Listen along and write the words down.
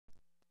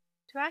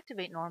To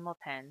activate Normal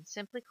Pen,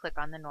 simply click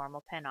on the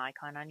Normal Pen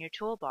icon on your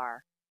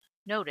toolbar.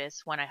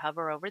 Notice when I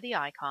hover over the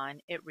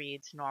icon, it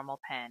reads Normal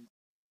Pen.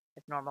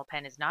 If Normal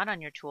Pen is not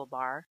on your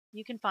toolbar,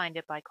 you can find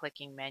it by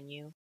clicking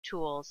Menu,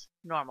 Tools,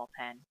 Normal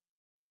Pen.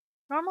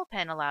 Normal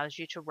Pen allows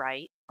you to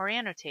write or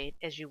annotate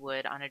as you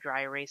would on a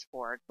dry erase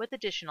board with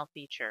additional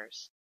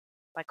features.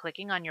 By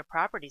clicking on your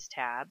Properties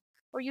tab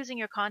or using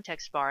your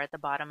context bar at the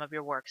bottom of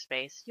your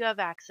workspace, you have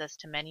access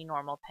to many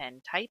Normal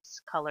Pen types,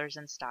 colors,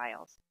 and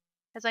styles.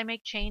 As I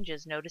make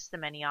changes, notice the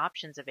many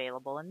options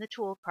available in the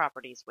Tool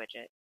Properties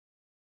widget.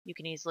 You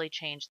can easily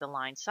change the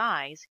line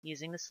size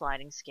using the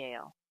sliding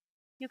scale.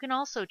 You can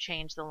also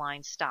change the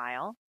line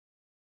style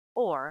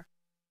or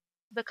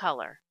the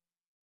color.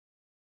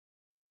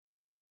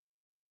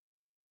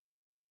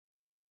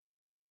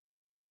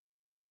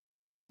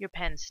 Your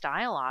pen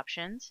style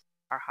options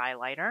are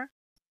highlighter,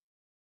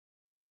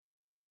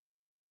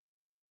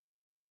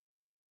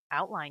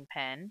 outline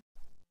pen,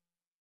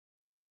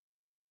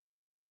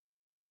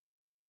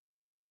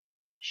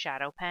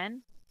 shadow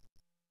pen,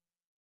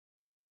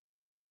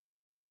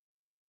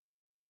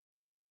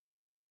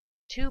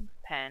 tube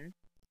pen,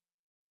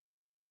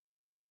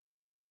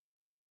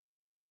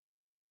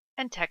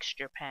 and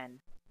texture pen.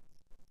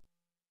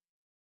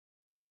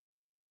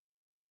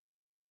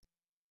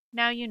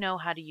 Now you know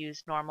how to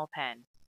use Normal Pen.